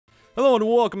Hello and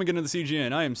welcome again to the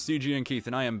CGN. I am CGN Keith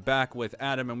and I am back with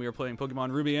Adam and we are playing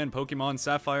Pokemon Ruby and Pokemon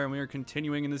Sapphire and we are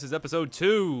continuing and this is episode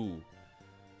 2.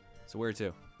 So where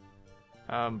to?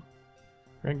 We're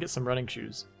gonna get some running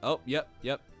shoes. Oh, yep.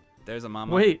 There's a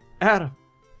mama. Wait, Adam!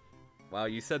 Wow,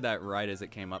 you said that right as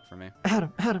it came up for me.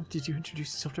 Adam, did you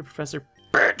introduce yourself to Professor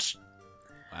Birch?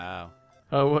 Wow.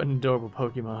 Oh, what an adorable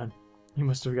Pokemon. You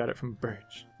must have got it from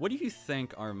Birch. What do you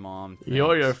think our mom thinks?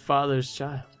 You're your father's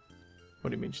child. What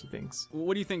do you mean she thinks?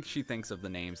 What do you think she thinks of the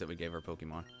names that we gave our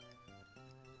Pokemon?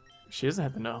 She doesn't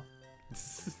have to know.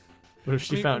 What if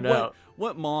she found out?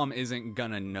 What mom isn't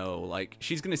gonna know? Like,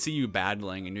 she's gonna see you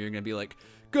battling and you're gonna be like,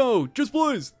 go, just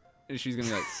please! And she's gonna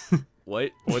be like,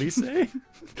 what? What do you say?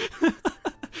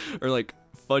 Or like,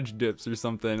 fudge dips or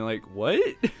something. Like, what?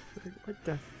 What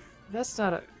the? That's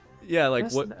not a... Yeah,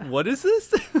 like, what is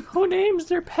this? Who names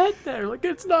their pet there? Like,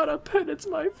 it's not a pet, it's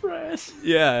my friend.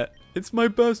 Yeah, it's my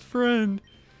best friend.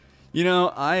 You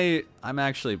know, I'm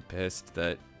actually pissed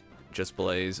that Just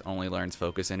Blaze only learns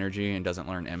Focus Energy and doesn't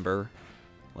learn Ember.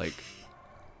 Like,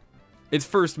 its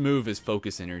first move is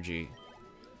Focus Energy.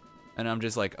 And I'm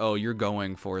just like, oh, you're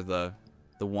going for the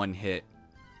one hit,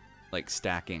 like,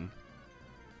 stacking.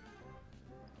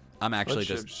 I'm actually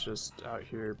just out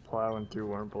here plowing through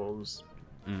wormholes.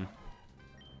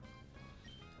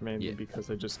 Mainly because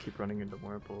I just keep running into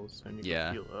wormholes and you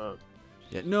can heal up.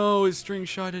 Yeah, no, it string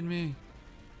shotted me.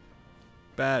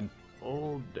 Bad.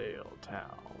 Old Dale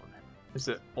Town. Is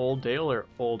it Old Dale or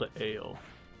Old Ale?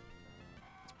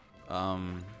 Ah,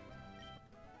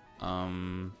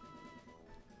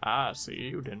 see,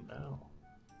 you didn't know.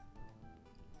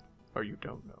 Or you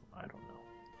don't know. I don't know.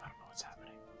 I don't know what's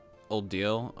happening. Old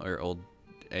Deal or Old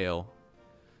Ale?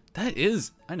 That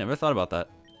is... I never thought about that.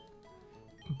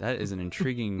 That is an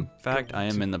intriguing fact. I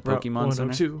am in the Pokemon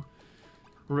Center. 102.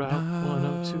 Route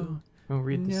 102. Go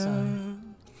read the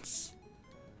signs.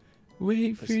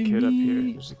 Wait for me. There's a kid up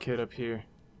here. There's a kid up here.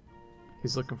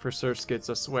 He's looking for surf skates,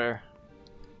 I swear.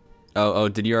 Oh,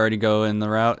 did you already go in the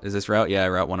route? Is this route? Yeah,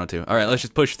 Route 102. All right, let's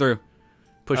just push through.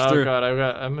 Push through. Oh god,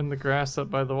 I'm in the grass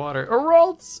up by the water.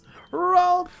 Ralts!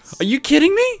 Ralts! Are you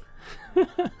kidding me?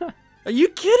 Are you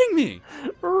kidding me?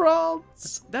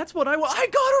 Ralts! That's what I want. I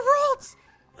got a Ralts!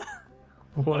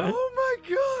 What? Oh my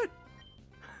god!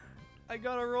 I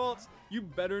got a Ralts. You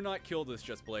better not kill this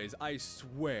Just Blaze. I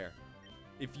swear.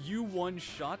 If you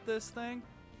one-shot this thing...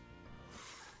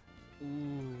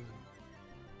 Ooh.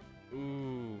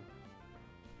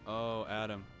 Oh,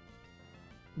 Adam.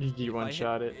 You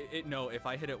one-shot it? No, if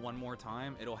I hit it one more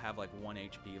time, it'll have like 1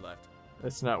 HP left.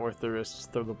 It's not worth the risk.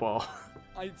 Just throw the ball.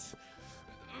 I'm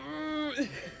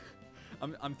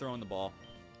throwing the ball.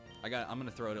 I'm gonna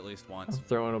throw it at least once. I'm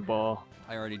throwing a ball.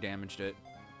 I already damaged it.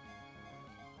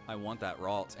 I want that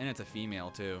Ralts, and it's a female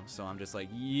too, so I'm just like,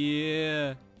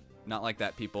 yeah. Not like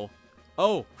that, people.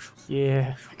 Oh!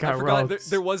 Yeah, I forgot Ralts.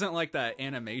 there wasn't like that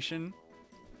animation,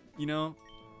 you know?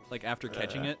 Like after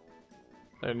catching it.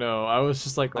 I know, I was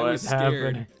just like, I was what's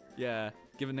happening? Yeah,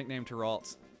 give a nickname to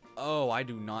Ralts. Oh, I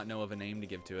do not know of a name to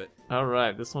give to it.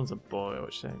 Alright, this one's a boy.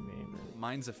 What should I name it?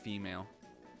 Mine's a female.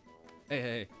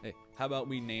 Hey. How about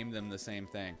we name them the same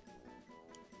thing?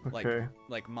 Okay.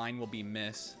 Like mine will be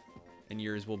Miss, and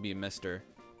yours will be Mr.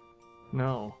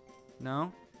 No.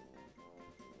 No?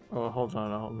 Oh, hold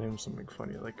on. I'll name something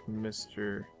funny, like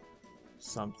Mr.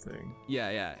 something.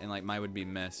 Yeah, and like mine would be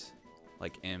Miss.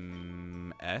 Like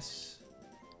MS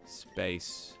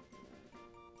space.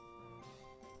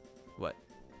 What?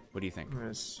 What do you think?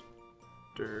 Mr.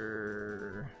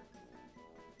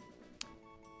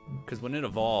 Because when it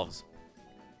evolves,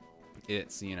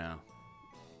 it's, you know,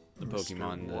 the Mr.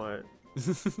 Pokemon What?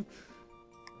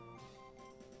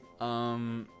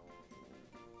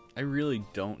 I really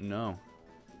don't know.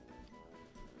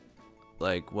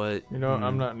 Like what? You know,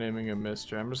 I'm not naming him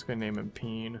Mr. I'm just gonna name him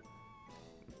Peen.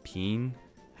 Peen?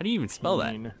 How do you even spell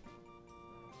that?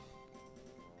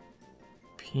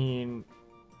 Peen.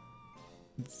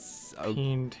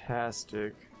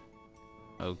 Peen-tastic.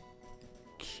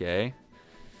 Okay.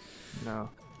 No.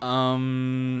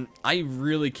 I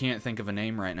really can't think of a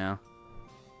name right now.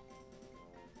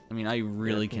 I mean, I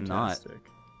really cannot.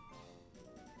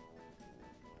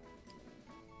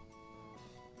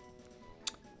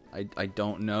 I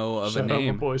don't know of a name.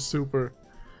 Shut up, boy, super.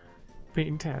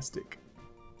 Fantastic.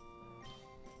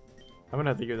 I'm gonna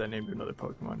have to give that name to another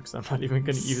Pokemon because I'm not even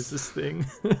gonna use this thing.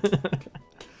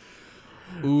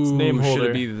 Ooh, name holder.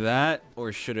 Should it be that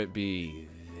or should it be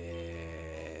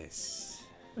this?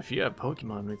 If you have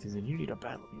Pokemon with you, then you need a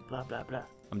battle. Blah blah blah.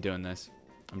 I'm doing this.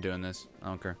 I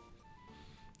don't care.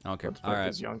 What the fuck All right.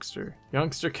 is Youngster?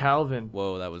 Youngster Calvin.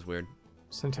 Whoa, that was weird.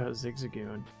 Sent out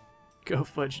Zigzagoon. Go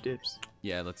fudge dips.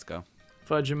 Yeah, let's go.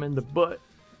 Fudge him in the butt.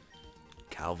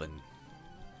 Calvin.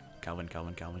 Calvin. I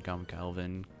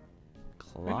know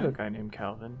a Klein? guy named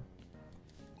Calvin.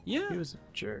 Yeah. He was a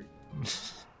jerk.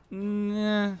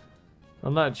 Nah.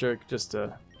 Well, not a jerk, just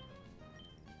a...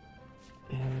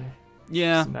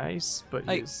 Yeah. He's nice, but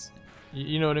he's...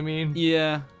 You know what I mean?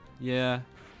 Yeah. Yeah.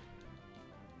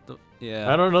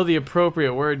 Yeah. I don't know the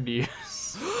appropriate word to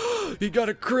use. He got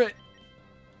a crit.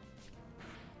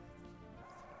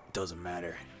 Doesn't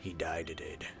matter. He died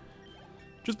today.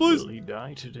 Just please. Will he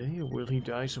die today or will he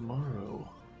die tomorrow?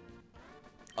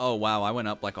 Oh wow, I went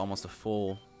up like almost a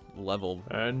full level.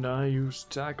 And I use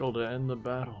tackle to end the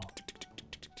battle.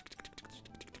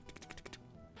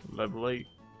 Level 8.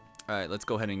 Alright, let's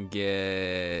go ahead and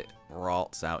get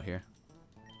Ralts out here.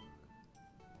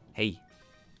 Hey.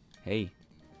 Hey.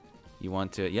 You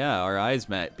want to... Yeah, our eyes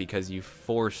met because you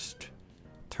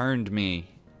turned me.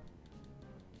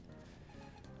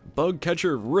 Bug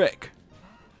catcher Rick.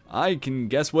 I can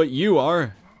guess what you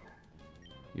are.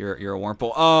 You're a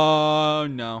Wurmple. Oh,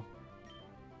 no.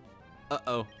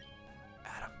 Uh-oh.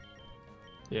 Adam.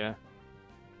 Yeah.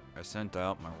 I sent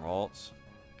out my Ralts.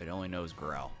 It only knows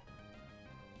Growl.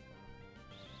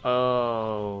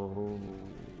 Oh.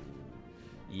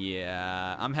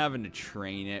 Yeah, I'm having to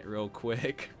train it real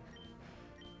quick.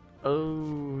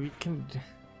 Oh, we can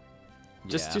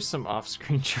just Yeah. do some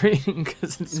off-screen training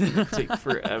because it's gonna take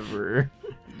forever.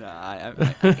 Nah,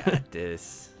 I got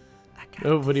this.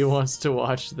 Nobody wants to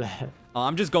watch that. Oh,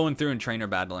 I'm just going through and trainer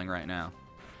battling right now.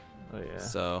 Oh yeah.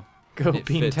 So Go it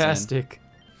fits in. Beantastic.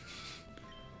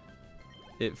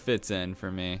 It fits in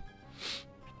for me.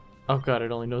 Oh god,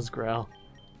 it only knows Growl.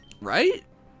 Right?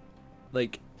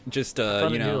 Like, just Thought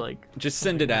you it knew, know, like, just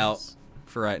send it something out else.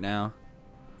 for right now.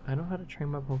 I know how to train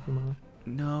my Pokemon.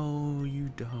 No,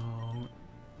 you don't.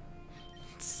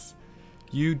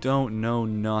 You don't know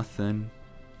nothing.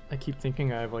 I keep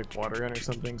thinking I have like water gun or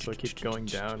something, so I keep going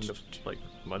down to like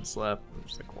mud slap. I'm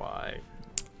just like, why?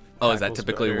 Oh, is that Tackle's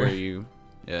typically better. where you?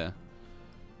 Yeah.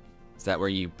 Is that where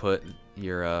you put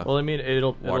your Well, I mean,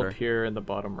 it'll water? appear in the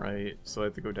bottom right, so I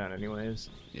have to go down anyways.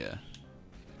 Yeah.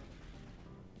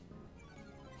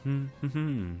 I'm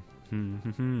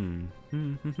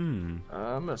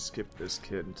gonna skip this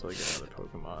kid until I get another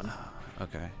Pokemon.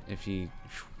 Okay. If he.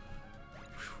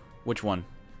 Which one?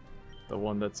 The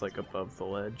one that's like above the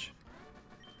ledge.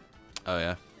 Oh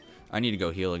yeah. I need to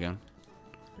go heal again.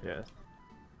 Yeah.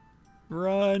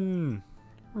 Run!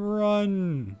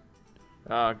 Run!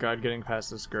 Oh god, getting past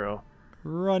this girl.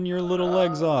 Run your little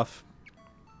legs off.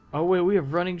 Oh wait, we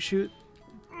have running shoot.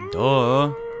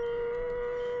 Duh.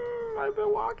 I've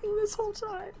been walking this whole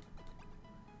time.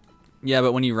 Yeah,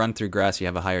 but when you run through grass, you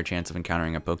have a higher chance of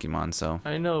encountering a Pokemon, so.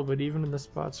 I know, but even in the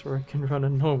spots where I can run a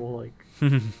normal, like,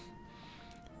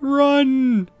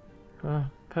 Run!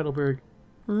 Petalburg.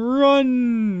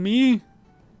 Run, me!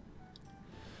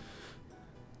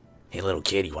 Hey, little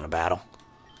kid, you want to battle?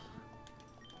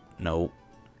 Nope.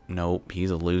 Nope,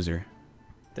 he's a loser.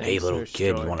 Hey, Thanks, little Sir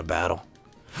kid, you Joy. want to battle?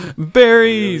 I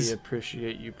Berries! really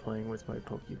appreciate you playing with my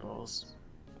Pokeballs.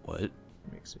 What?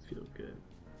 Makes it feel good.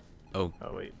 Oh.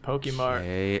 Oh wait, Pokemart.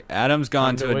 Hey, Adam's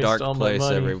gone Time to a waste dark all my place,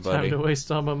 money. everybody. Time to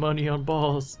waste all my money on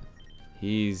balls.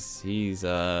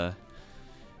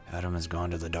 Adam has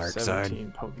gone to the dark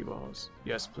 17 Pokeballs.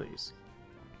 Yes, please.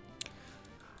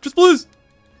 Just please!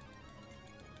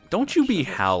 Don't you be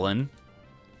howling.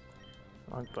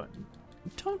 Wrong button.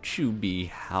 Don't you be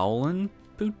howling,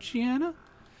 Poochyena.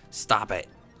 Stop it.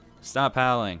 Stop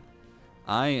howling.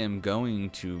 I am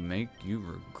going to make you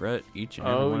regret each and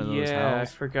every one of those yeah, I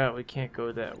howls. forgot we can't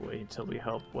go that way until we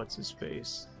help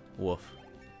what's-his-face. Woof.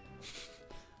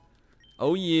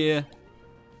 Oh yeah.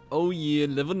 Oh yeah,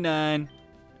 level 9.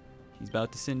 He's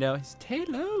about to send out his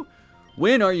Tailo.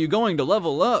 When are you going to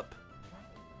level up?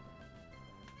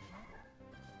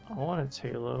 I want a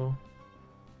Tailo.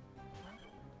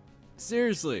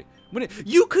 Seriously.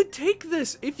 You could take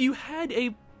this if you had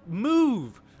a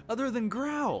move other than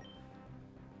Growl.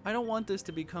 I don't want this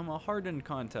to become a hardened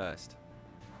contest.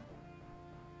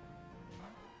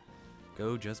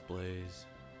 Go Just Blaze.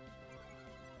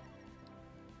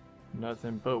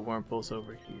 Nothing but Wurmples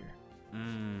over here.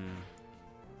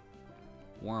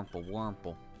 Wurmple,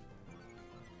 Wurmple.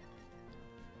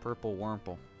 Purple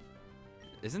Wurmple.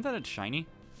 Isn't that a shiny?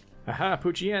 Aha,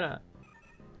 Poochyena!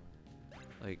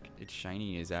 Like, its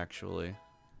shiny is actually...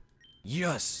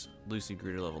 Yes! Lucy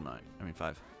grew to level 9. I mean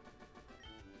 5.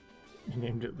 You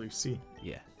named it Lucy.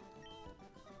 Yeah.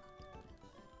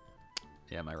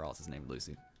 Yeah, my Ross is named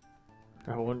Lucy.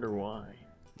 I wonder why.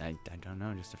 I don't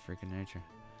know, just a freaking nature.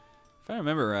 If I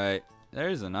remember right,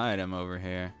 there's an item over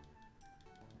here.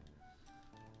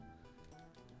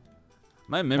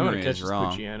 My I'm memory gonna catch is this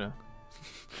wrong. Poochyena.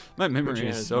 My memory Poochyena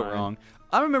is is so mine. wrong.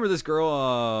 I remember this girl.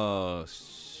 Oh,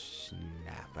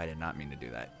 snap. I did not mean to do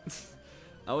that.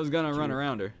 I was going to run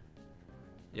around her.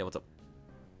 Yeah, what's up?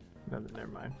 No, never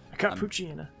mind. I got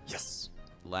Poochyena. Yes.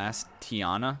 Last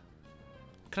Tiana?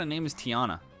 What kind of name is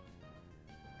Tiana?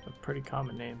 A pretty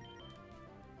common name.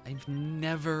 I've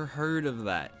never heard of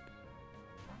that.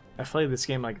 I've played this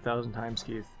game like 1,000 times,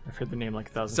 Keith. I've heard the name like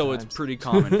 1,000 So times. it's pretty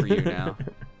common for you now.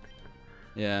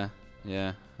 Yeah,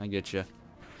 I get you.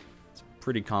 It's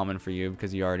pretty common for you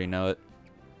because you already know it.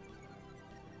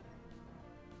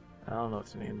 I don't know what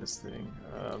to name this thing.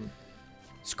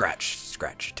 Scratch,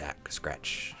 scratch, attack,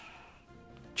 scratch.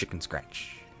 Chicken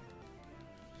scratch.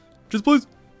 Just please.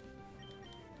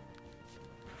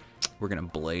 We're gonna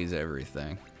blaze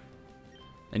everything.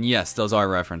 And yes, those are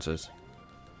references.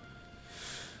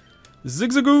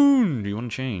 Zigzagoon! Do you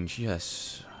want to change?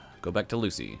 Yes. Go back to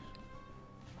Lucy.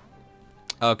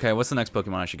 Okay, what's the next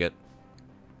Pokemon I should get?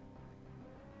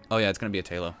 Oh yeah, it's gonna be a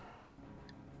Tailo.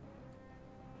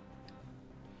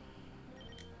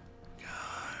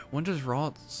 God, when does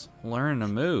Ralts learn a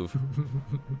move?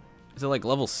 Is it like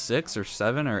level 6 or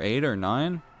 7 or 8 or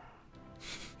 9?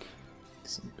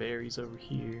 Some berries over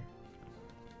here.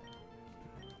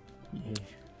 Yeah.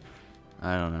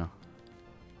 I don't know.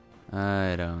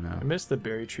 I don't know. I missed the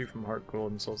berry tree from Heart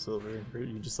Gold and Soul Silver, where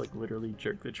you just like literally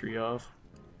jerk the tree off.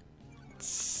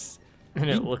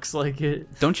 And it looks like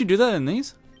it. Don't you do that in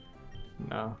these?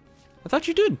 No. I thought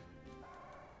you did.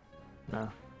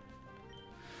 No.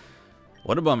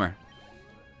 What a bummer.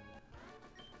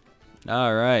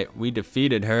 Alright, we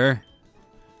defeated her.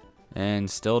 And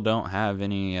still don't have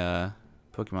any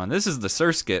Pokemon. This is the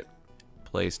Surskit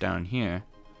place down here.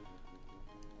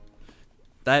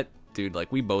 That, dude,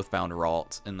 like, we both found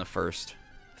Ralts in the first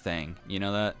thing. You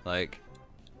know that? Like...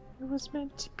 It was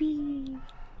meant to be.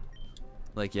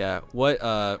 Like, yeah.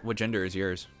 What gender is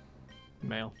yours?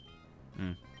 Male.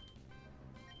 Mm.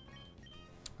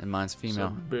 And mine's female.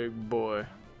 Some big boy.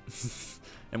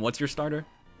 And what's your starter?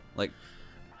 Like...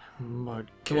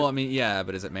 Mudkip. Well, I mean, yeah,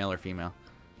 but is it male or female?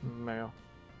 Male.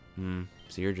 Hmm.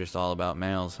 So you're just all about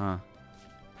males, huh?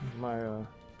 My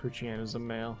Poochyena is a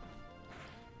male.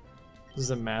 This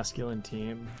is a masculine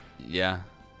team. Yeah.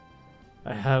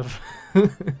 I have I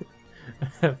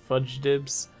have Fudge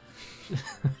Dibs,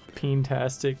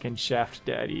 Peentastic, and Shaft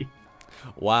Daddy.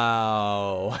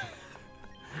 Wow.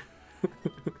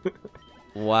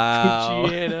 Wow.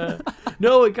 Poochyena.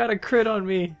 No, it got a crit on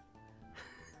me.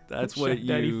 That's what Shaft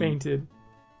Daddy fainted.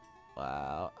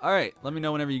 Wow. All right. Let me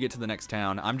know whenever you get to the next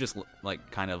town. I'm just like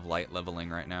kind of light leveling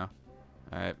right now.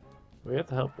 All right. We have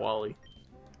to help Wally.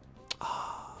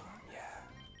 Oh,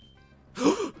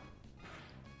 yeah.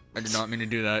 I did not mean to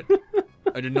do that.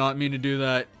 I did not mean to do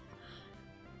that.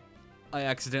 I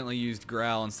accidentally used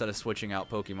Growl instead of switching out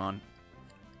Pokemon.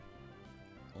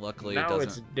 Luckily, it Now doesn't.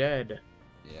 it's dead.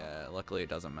 Yeah, luckily it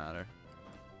doesn't matter.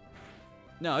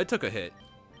 No, it took a hit.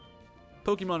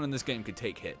 Pokemon in this game could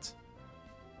take hits.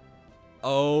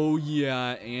 Oh,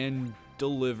 yeah, and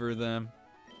deliver them.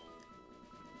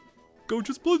 Go,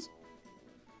 just please.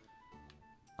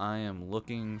 I am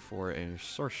looking for a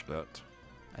Surskit.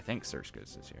 I think Surskit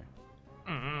is here.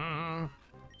 I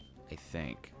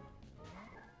think.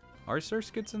 Are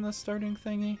Surskits in the starting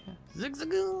thingy?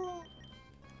 Zigzagoon.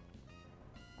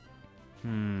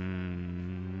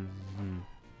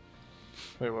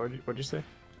 Wait, what'd you say?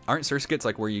 Aren't Surskits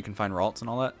like where you can find Ralts and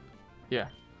all that? Yeah.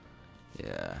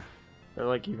 Yeah. They're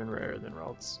like even rarer than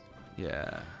Ralts.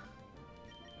 Yeah.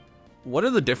 What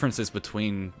are the differences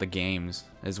between the games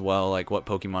as well? Like what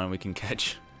Pokemon we can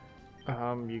catch?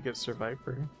 You get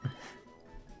Survivor.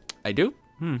 I do?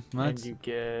 And That's... you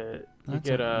get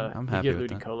I'm happy with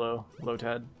that. Ludicolo,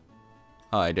 Lotad.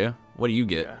 Oh, I do? What do you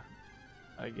get? Yeah.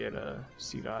 I get a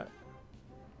C-Dot.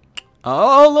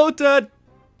 Oh, Lotad!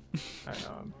 I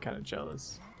know, I'm kind of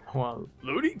jealous. Well,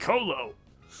 Ludicolo!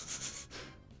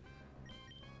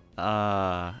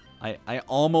 I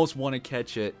almost want to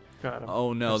catch it. God,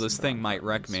 Oh no, this thing might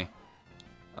wreck me.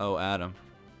 Oh, Adam.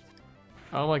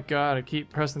 Oh my god, I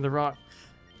keep pressing the rock.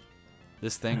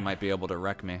 This thing might be able to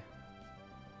wreck me.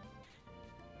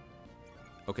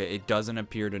 Okay, it doesn't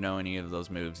appear to know any of those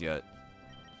moves yet.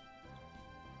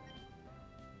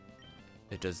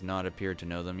 It does not appear to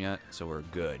know them yet, so we're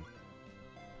good.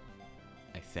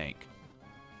 I think.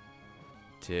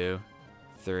 2,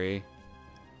 3.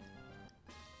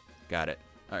 Got it.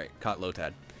 Alright, caught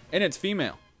Lotad. And it's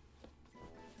female.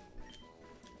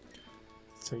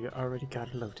 So you already got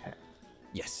a Lotad.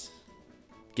 Yes.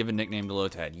 Give a nickname to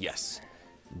Lotad. Yes.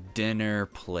 Dinner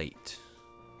plate.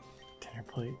 Dinner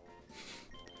plate.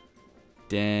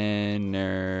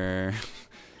 Dinner.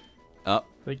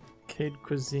 Like kid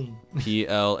cuisine.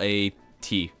 Plat.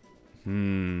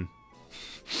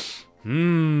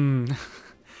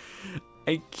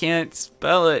 I can't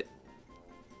spell it.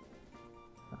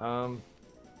 Name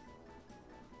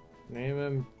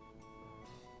him.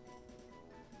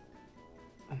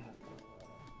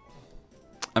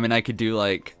 I mean, I could do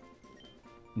like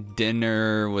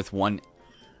dinner with one,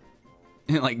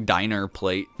 like diner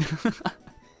plate.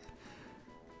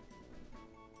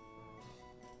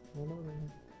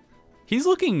 He's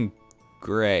looking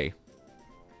gray.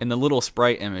 In the little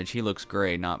sprite image, he looks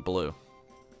gray, not blue.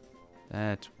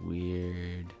 That's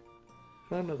weird.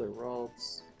 Found another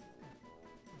Ralts.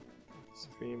 It's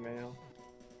a female.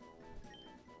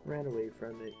 Ran away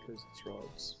from it because it's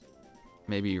Ralts.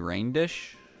 Maybe rain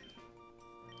dish?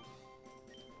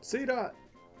 C-Dot!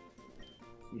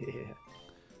 Yeah.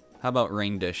 How about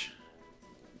rain dish?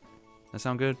 That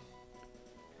sound good?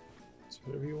 It's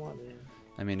whatever you want, man.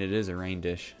 I mean, it is a rain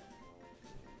dish.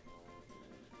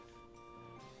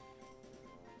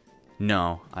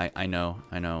 No, I know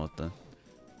what the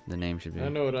name should be. I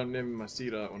know what I'm naming my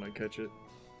C-Dot when I catch it.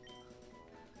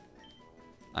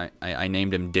 I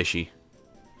named him Dishy.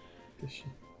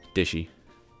 Dishy.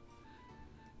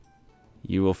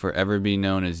 You will forever be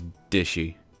known as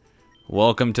Dishy.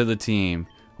 Welcome to the team.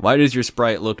 Why does your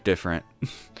sprite look different?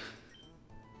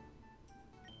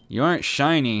 You aren't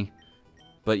shiny,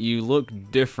 but you look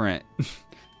different.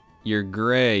 You're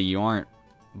gray, you aren't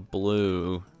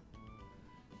blue.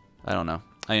 I don't know.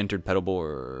 I entered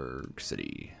Petalburg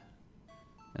City.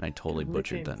 And I totally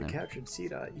butchered that name. Captured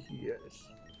C-Dot, yes.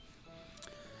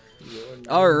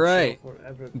 Alright.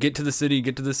 Get to the city,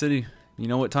 get to the city. You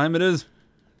know what time it is?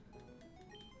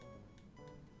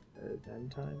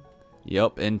 End time?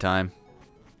 Yep, end time.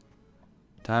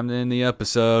 Time to end the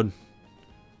episode.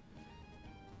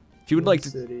 If you would like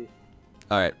to...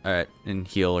 Alright, and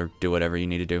heal or do whatever you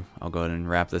need to do. I'll go ahead and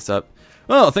wrap this up.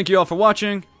 Well, thank you all for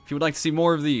watching. If you would like to see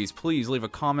more of these, please leave a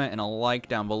comment and a like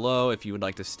down below. If you would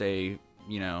like to stay,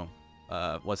 you know,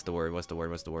 what's the word?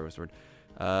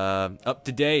 Up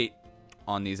to date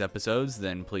on these episodes,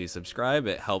 then please subscribe.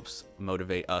 It helps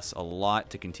motivate us a lot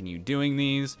to continue doing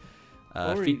these.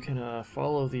 Or you can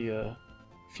follow the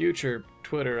future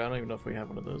Twitter. I don't even know if we have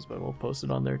one of those, but we'll post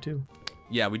it on there too.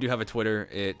 Yeah, we do have a Twitter.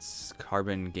 It's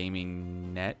Carbon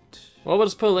Gaming Net. Well, we'll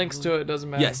just put links to it. It doesn't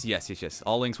matter. Yes.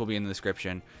 All links will be in the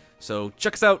description. So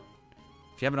check us out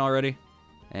if you haven't already.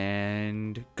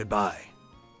 And goodbye.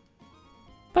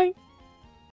 Bye.